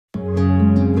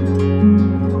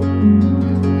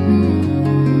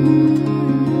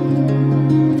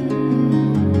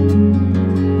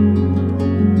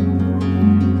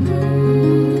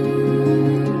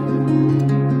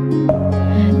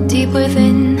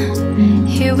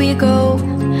here we go,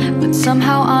 but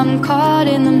somehow I'm caught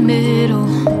in the middle.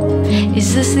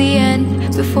 Is this the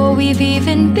end before we've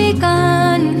even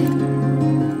begun?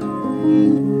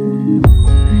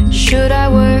 Should I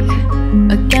work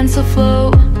against the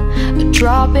flow, a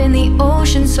drop in the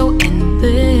ocean so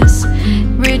endless,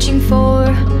 reaching for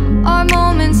our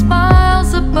moments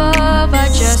miles above? I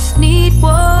just need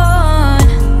one,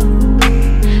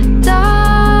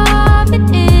 diving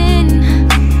in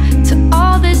to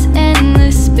all this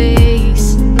endless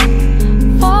space,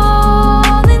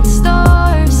 falling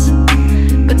stars,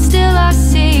 but still I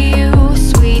see you.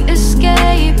 Sweet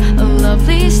escape, a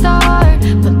lovely start,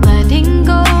 but letting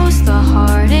go's the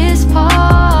hardest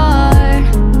part.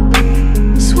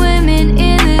 Swimming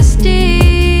in this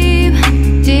deep,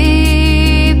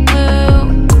 deep blue.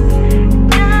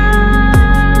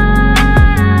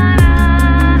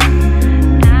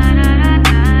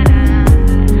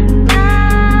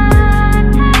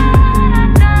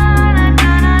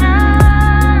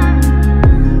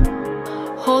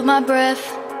 Hold my breath,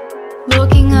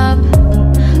 looking up.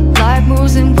 Life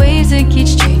moves in waves that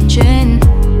keeps changing.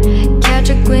 Catch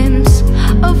a glimpse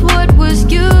of what was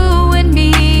you and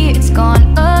me. It's gone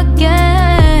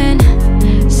again,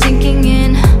 sinking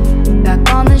in,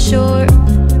 back on the shore,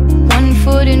 one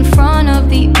foot in front of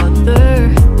the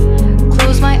other.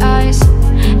 Close my eyes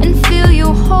and feel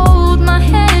you hold my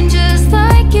hand just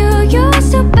like you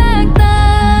used to back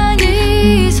then.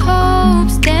 These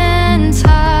hopes dance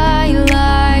high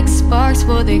like sparks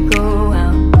before they go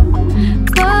out.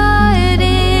 But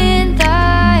in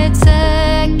that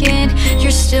second,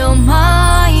 you're still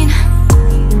mine.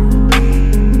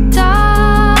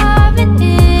 Diving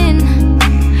in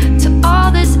to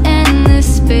all this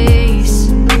endless space,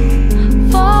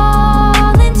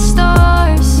 falling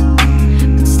stars,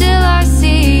 but still I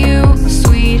see you. A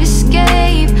sweet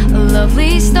escape, a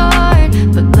lovely start,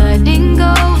 but letting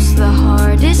go's the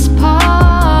hardest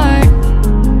part.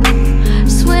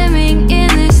 Swimming in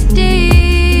this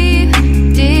deep,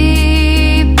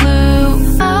 deep blue.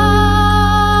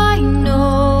 I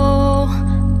know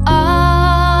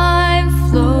I'm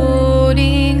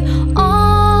floating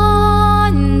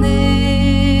on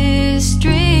this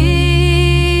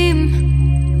dream,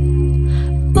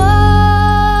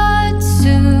 but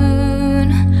soon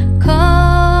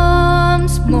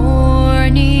comes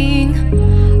morning.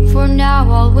 For now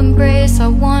I'll embrace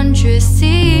our wondrous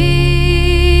sea.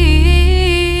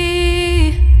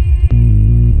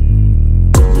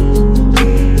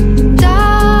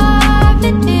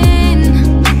 Diving in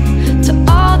to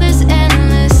all this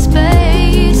endless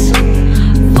space,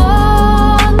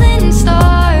 falling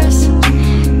stars,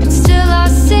 but still I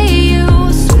see you.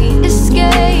 Sweet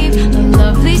escape, a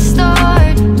lovely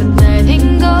start, but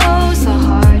letting go's the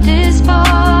hardest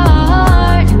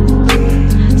part.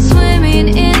 Swimming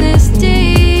in this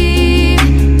deep,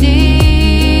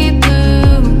 deep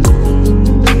blue.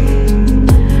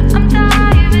 I'm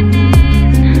diving in.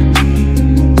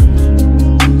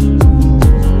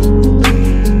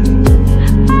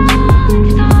 Falling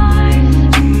stars,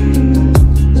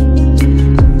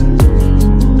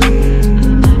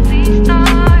 lovely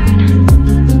start.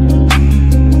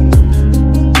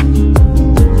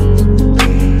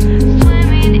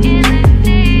 Swimming in this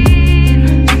deep,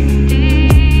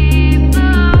 deep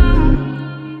blue.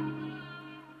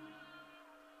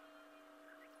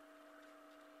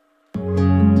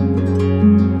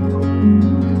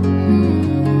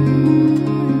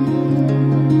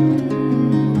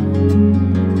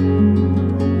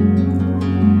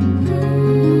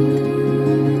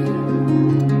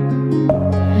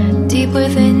 Deep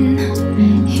within,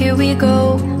 here we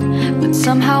go, but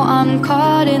somehow I'm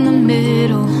caught in the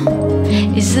middle.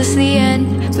 Is this the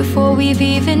end before we've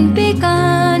even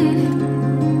begun?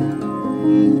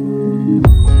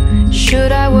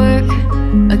 Should I work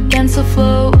against the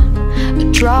flow,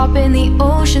 a drop in the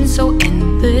ocean so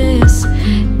endless,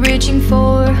 reaching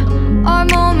for our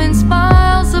moments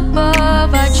miles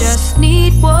above? I just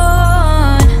need one.